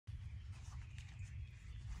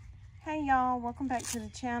Hey y'all, welcome back to the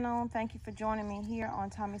channel. Thank you for joining me here on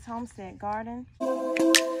Tommy's Homestead Garden.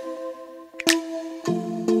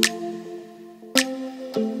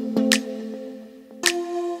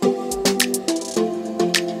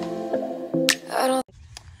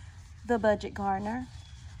 The Budget Gardener.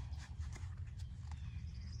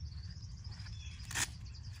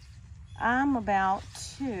 I'm about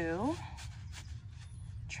to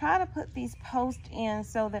try to put these posts in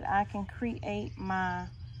so that I can create my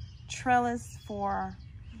trellis for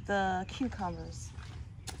the cucumbers.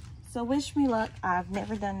 So wish me luck. I've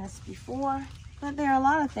never done this before, but there are a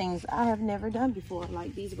lot of things I have never done before,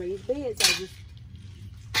 like these raised beds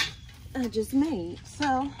I just made.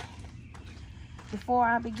 So before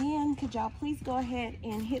I begin, could y'all please go ahead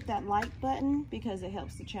and hit that like button because it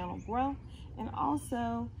helps the channel grow, and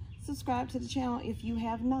also subscribe to the channel if you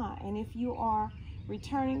have not. And if you are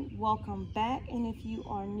returning, welcome back, and if you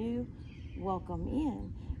are new, welcome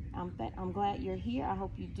in. I'm glad you're here. I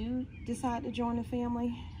hope you do decide to join the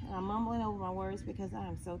family. I'm mumbling over my words because I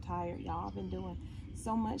am so tired, y'all. I've been doing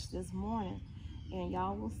so much this morning, and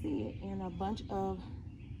y'all will see it in a bunch of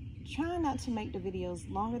trying not to make the videos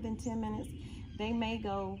longer than 10 minutes. They may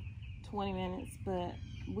go 20 minutes, but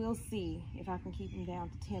we'll see if I can keep them down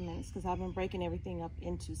to 10 minutes because I've been breaking everything up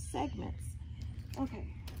into segments. Okay.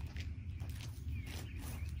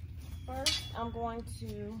 First, I'm going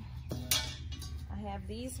to, I have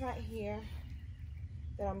these right here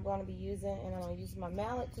that I'm going to be using, and I'm going to use my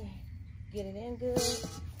mallet to get it in good.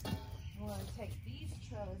 I'm going to take these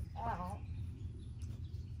trellis out.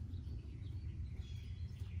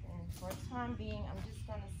 And for the time being, I'm just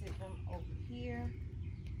going to sit them over here.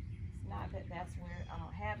 It's not that that's where I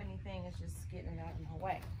don't have anything, it's just getting it out of my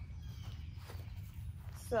way.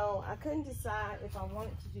 So I couldn't decide if I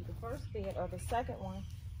wanted to do the first bed or the second one.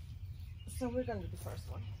 So we're going to do the first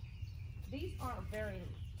one. These aren't very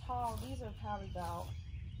tall. These are probably about,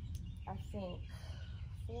 I think,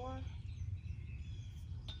 4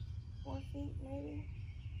 feet maybe.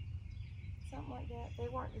 Something like that. They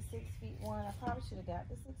weren't the 6 feet one. I probably should have got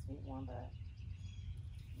the 6 feet one, but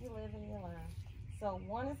you live and you learn. So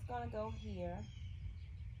one is going to go here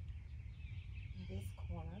in this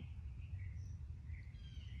corner.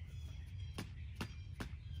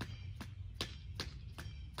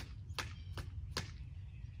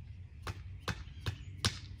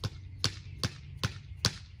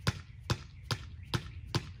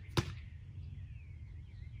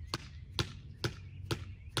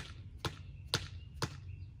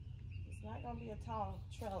 It's not going to be a tall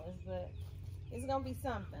trellis, but it's going to be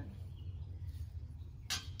something.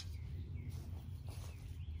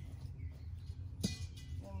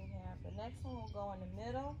 Then we have the next one will go in the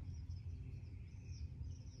middle.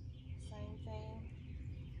 Same thing.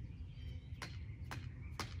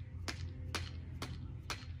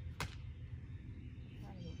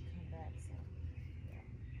 I need to come back some. Yeah.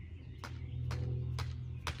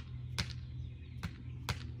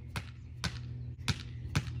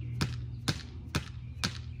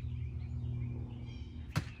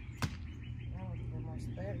 That one's a little more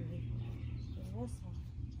sturdy than this one.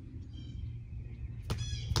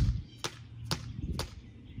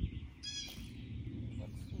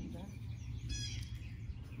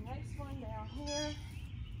 Next one down here.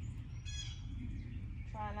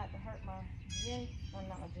 Try not to hurt my ginger, or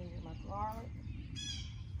not my ginger, my garlic.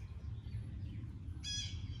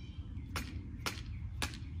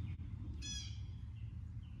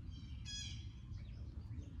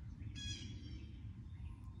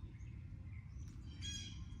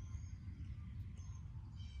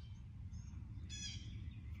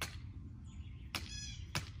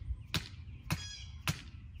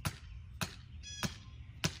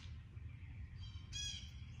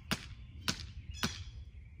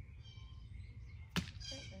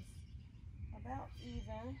 About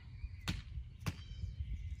even.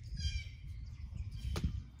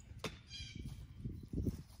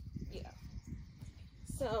 Yeah.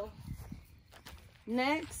 So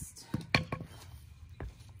next,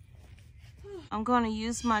 I'm going to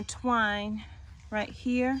use my twine right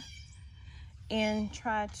here and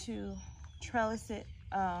try to trellis it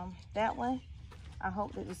that way. I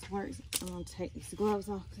hope that this works. I'm going to take these gloves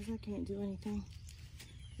off because I can't do anything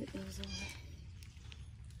with those on.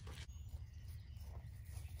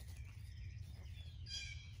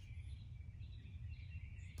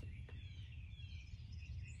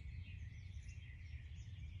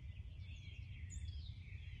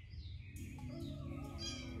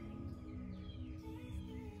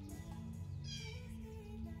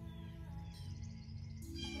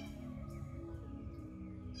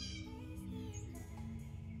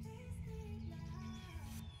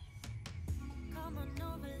 Come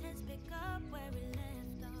on over, let's begin.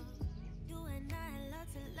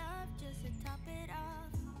 just to top it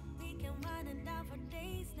off. We can wind and down for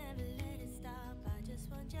days, never let it stop. I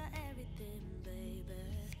just want your everything,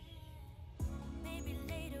 baby. Maybe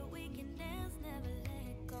later we can dance, never let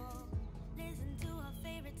it go. Listen to our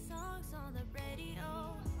favorite songs on the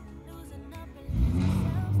radio. Losing up and lose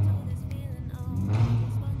ourselves to this feeling, oh. I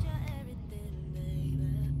just want your everything,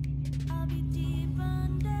 baby. I'll be deep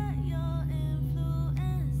under your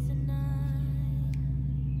influence tonight.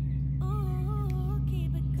 Ooh,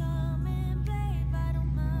 keep it coming, babe. I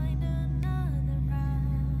don't mind another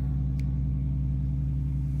round.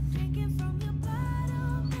 Drinking from your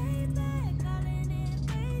bottle, baby. Calling it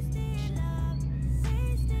wasted love,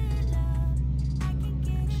 wasted love. I can't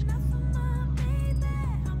get enough of my baby.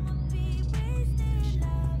 I'ma be wasted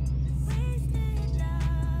love, wasted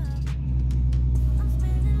love. I'm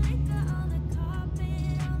spilling liquor on the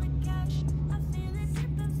carpet, on the couch. I feel it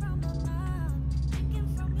dripping from my mouth. Drinking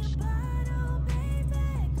from your bottle, baby.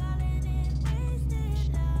 Calling it wasted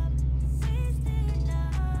love, wasted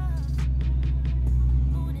love.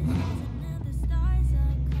 Moon is rising and the stars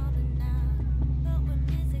are coming out. But we're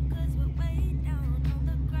missing 'cause we're way down on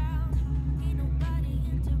the ground. Ain't nobody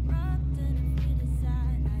interrupting if we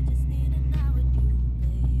decide. I just need a night with you,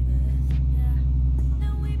 baby. Yeah.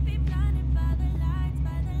 Then we be blinded by the lights,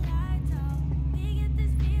 oh. We get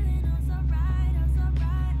this feeling, oh, so right,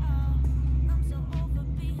 oh. I'm so over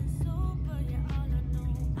being sober, yeah, all I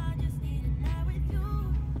know. I just need a night with you.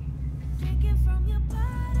 Drinking from your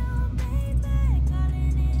bottle, baby.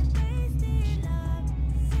 Calling it wasted love,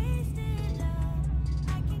 wasted love.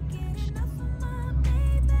 I can't get enough of my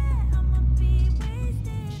baby. I'ma be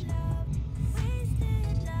wasted love, wasted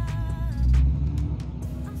love.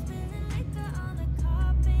 I'm spilling liquor on the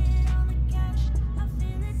carpet, on the couch. I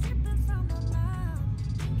feel it dripping from my mouth.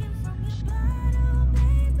 Drinking from your bottle,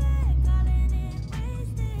 baby. Calling it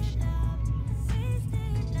wasted love,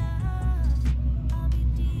 wasted love. I'll be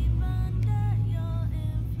deep under your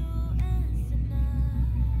influence tonight.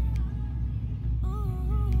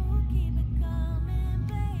 Ooh, keep it coming,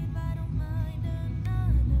 babe. I don't mind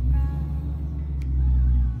another round.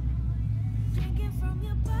 Drinking from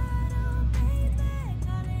your bottle, baby.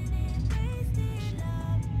 Calling it wasted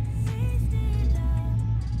love, wasted love.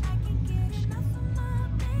 I can't get enough of my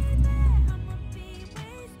baby. I'ma be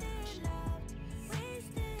wasted love,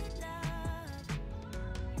 wasted love.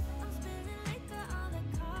 I'm spilling liquor on the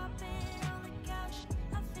carpet, on the couch.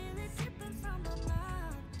 I feel it dripping from my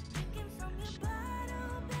mouth. Drinking from your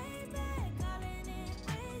bottle, baby. Calling it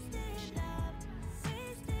wasted love,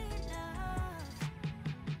 wasted love.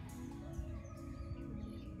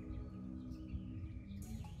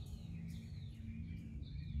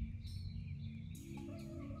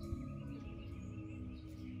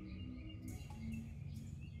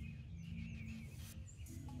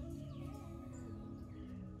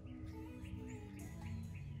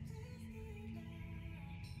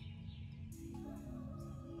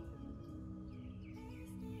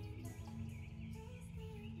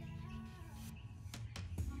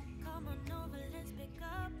 Come on over, let's pick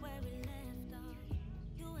up where we left off.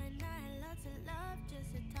 You and I had lots of love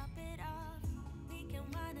just to top it off. We can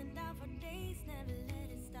wind and down for days, never let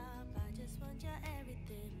it stop. I just want your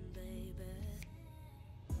everything, baby.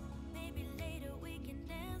 Maybe later we can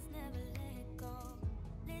dance, never let it go.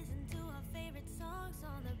 Listen to our favorite songs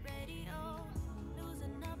on the radio.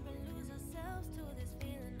 Losing up and lose ourselves to this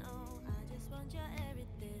feeling, oh. I just want your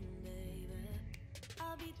everything, baby.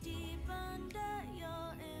 I'll be deep under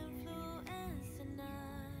your influence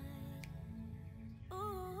tonight.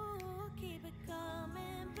 Ooh, keep it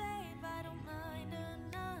coming, babe. I don't mind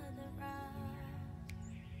another round.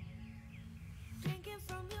 Drinking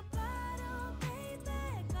from your bottle,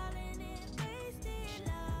 baby. Calling it wasted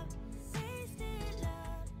love, wasted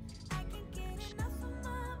love. I can't get enough of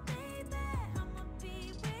my baby. I'ma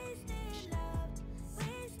be wasted love,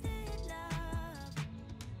 wasted love.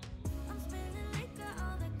 I'm spilling liquor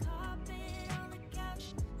on the carpet, on the couch.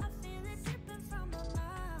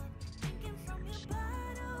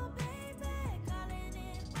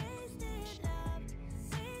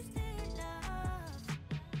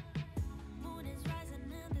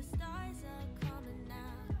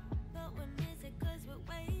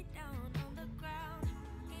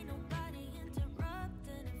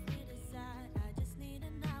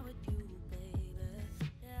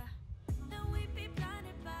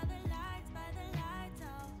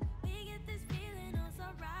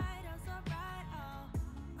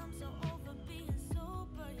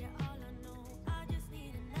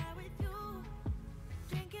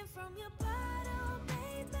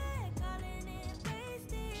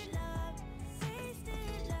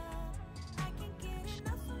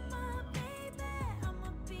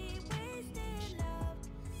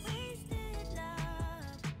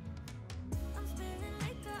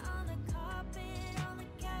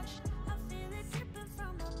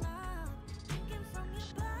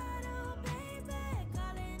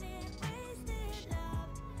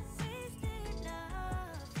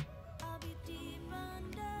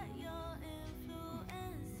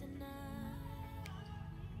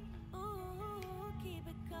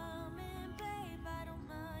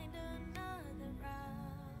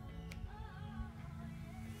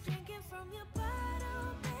 from your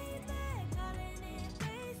bottle, baby, calling it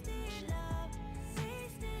wasted love,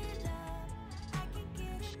 wasted love. I can't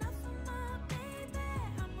get enough of my baby.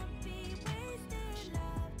 I'ma be wasted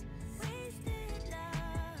love, wasted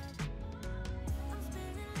love. I'm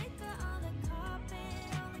spilling liquor on the carpet,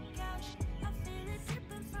 on the couch. I feel it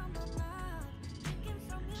dripping from my mouth. Drinking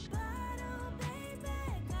from your bottle, baby,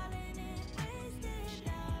 calling it wasted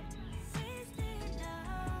love, wasted love.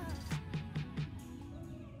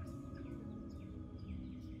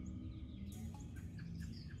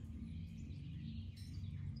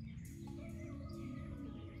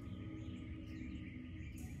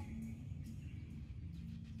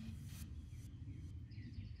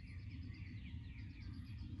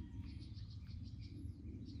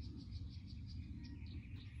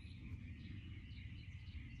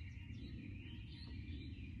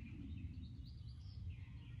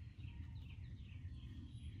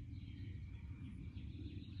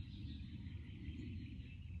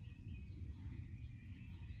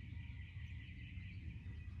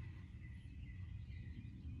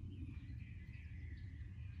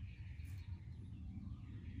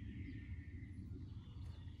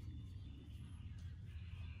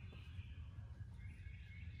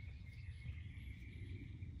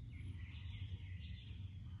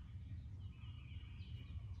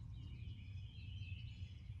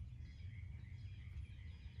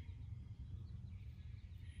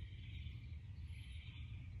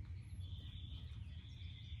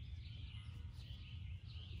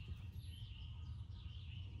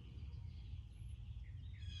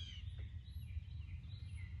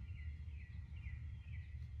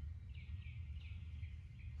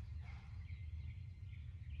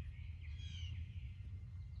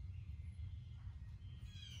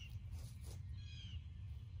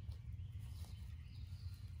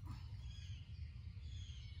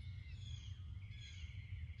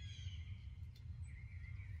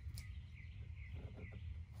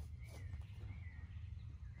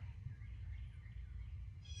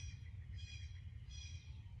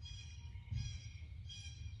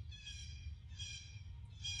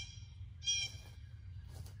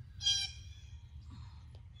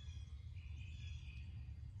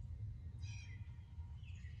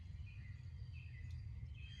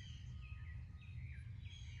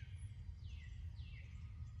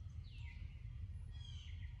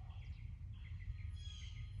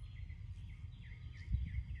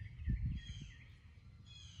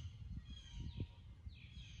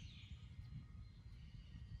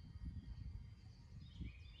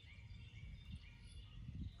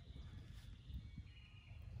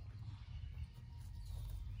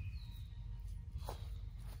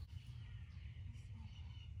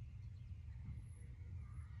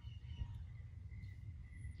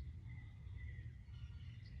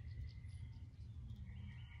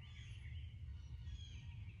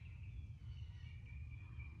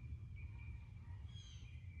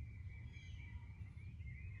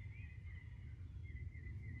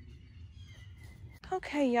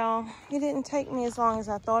 Okay, y'all, it didn't take me as long as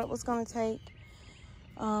I thought it was going to take.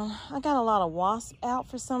 I got a lot of wasps out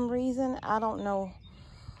for some reason. I don't know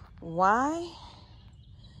why.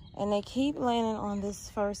 And they keep landing on this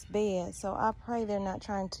first bed. So I pray they're not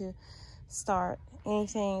trying to start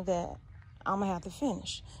anything that I'm going to have to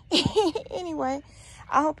finish. Anyway,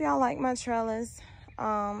 I hope y'all like my trellis.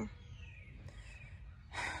 Where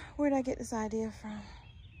did I get this idea from?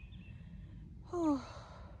 Whew.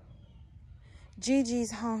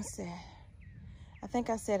 GG's Homestead. I think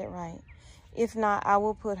I said it right. If not, I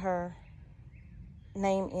will put her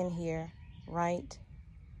name in here right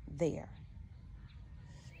there.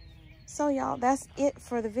 So y'all, that's it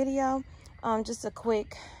for the video. Just a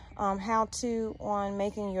quick how-to on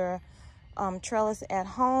making your trellis at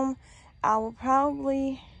home. I will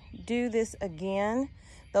probably do this again.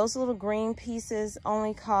 Those little green pieces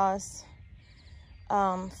only cost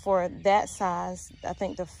for that size, I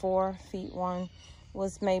think the 4 feet one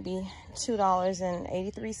was maybe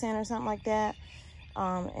 $2.83 or something like that.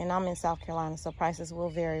 And I'm in South Carolina, so prices will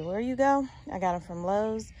vary where you go. I got them from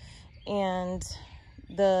Lowe's, and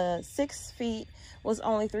the 6 feet was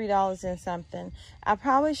only $3 and something. I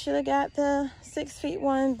probably should have got the 6 feet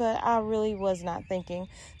one, but I really was not thinking.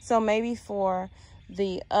 So maybe for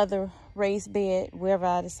the other raised bed, wherever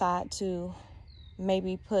I decide to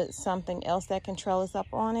maybe put something else that can trellis up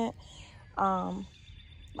on it,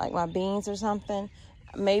 like my beans or something,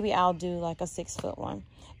 maybe I'll do like a 6 foot one.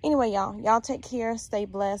 Anyway, y'all take care, stay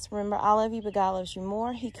blessed. Remember, I love you, but God loves you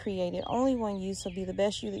more. He created only one you, so be the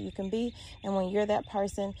best you that you can be. And when you're that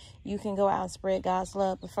person, you can go out and spread God's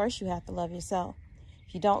love. But first, you have to love yourself.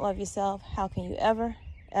 If you don't love yourself, how can you ever,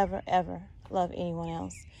 ever, ever love anyone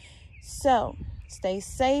else? So, stay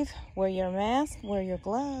safe, wear your mask, wear your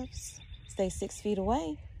gloves, stay 6 feet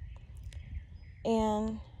away,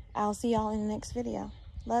 and I'll see y'all in the next video.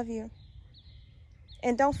 Love you.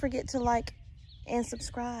 And don't forget to like and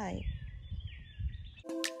subscribe.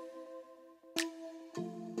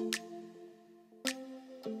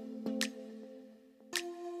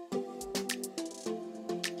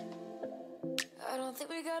 I don't think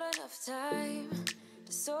we got enough time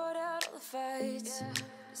to sort out all the fights, to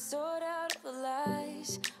sort out all the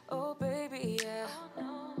lies. Oh baby, yeah.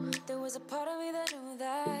 There was a part of me that knew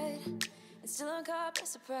that, and still I'm caught by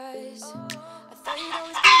surprise. I thought you'd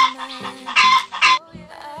always be mine.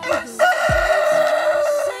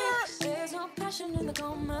 There's no passion in the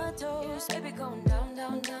comatose. Baby going down,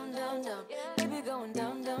 down, down, down, down. Baby going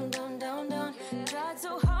down, down, down, down, down. Tried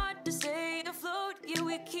so hard to stay afloat. Yeah,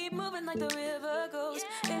 we keep moving like the river goes.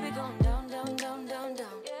 Baby going down, down, down, down,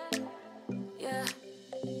 down. Yeah.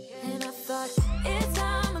 And I thought, it's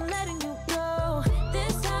time I'm letting you go.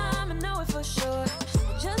 This time I know it for sure.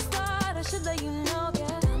 Just thought I should let you know.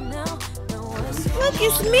 Yeah, now, no one's so Look,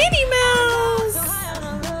 it's Minnie Mouse. so high on a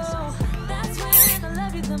low. That's when I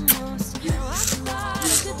love you the most. I thought I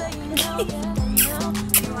should let you know. Yeah, now,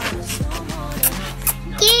 you are so more than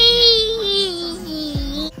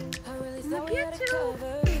I really thought we had it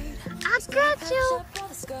covered. I got you. All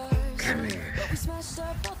the scars. Come here. We smashed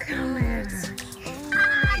up all the Come here. I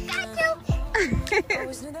got you.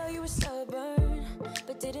 always knew that you were stubborn,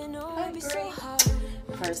 but didn't know it'd be so hard.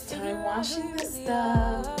 First time washing this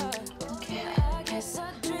stuff. I guess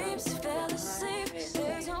our dreams fell asleep.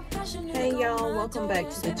 There's no passion in the Hey y'all, welcome back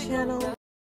to the channel.